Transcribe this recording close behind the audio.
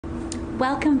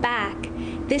Welcome back.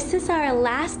 This is our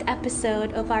last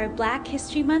episode of our Black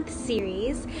History Month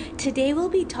series. Today we'll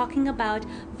be talking about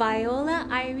Viola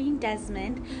Irene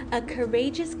Desmond, a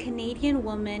courageous Canadian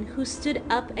woman who stood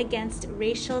up against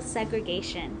racial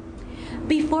segregation.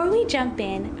 Before we jump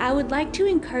in, I would like to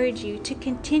encourage you to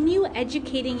continue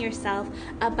educating yourself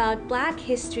about Black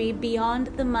history beyond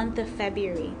the month of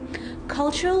February.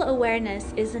 Cultural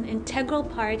awareness is an integral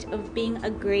part of being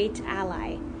a great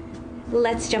ally.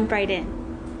 Let's jump right in.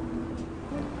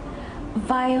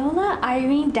 Viola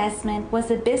Irene Desmond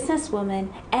was a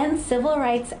businesswoman and civil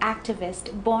rights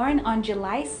activist born on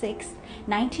July 6,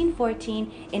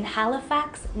 1914 in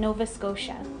Halifax, Nova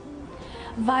Scotia.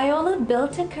 Viola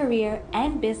built a career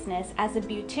and business as a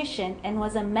beautician and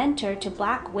was a mentor to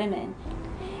Black women.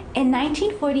 In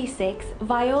 1946,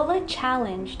 Viola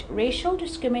challenged racial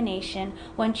discrimination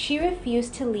when she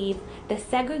refused to leave the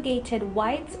segregated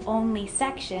whites-only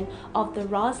section of the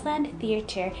Roseland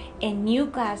Theatre in New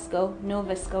Glasgow,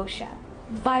 Nova Scotia.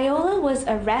 Viola was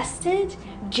arrested,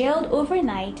 jailed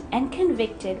overnight, and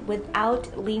convicted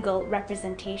without legal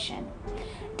representation.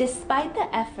 Despite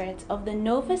the efforts of the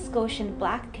Nova Scotian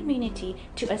Black community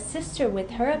to assist her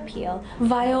with her appeal,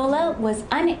 Viola was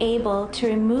unable to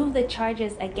remove the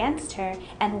charges against her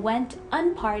and went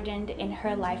unpardoned in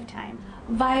her lifetime.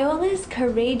 Viola's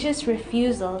courageous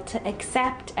refusal to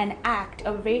accept an act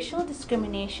of racial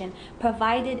discrimination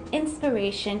provided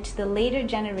inspiration to the later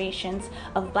generations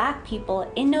of Black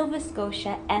people in Nova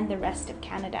Scotia and the rest of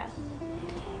Canada.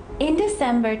 In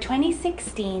December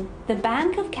 2016, the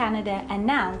Bank of Canada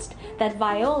announced that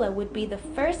Viola would be the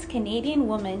first Canadian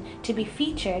woman to be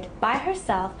featured by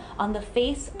herself on the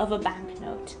face of a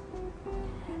banknote.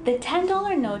 The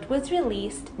 $10 note was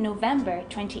released November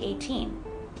 2018.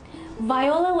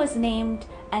 Viola was named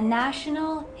a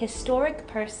National Historic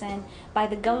Person by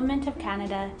the Government of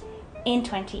Canada in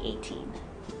 2018.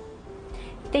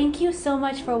 Thank you so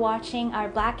much for watching our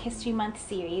Black History Month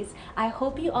series. I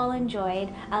hope you all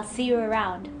enjoyed. I'll see you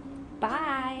around.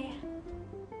 Bye!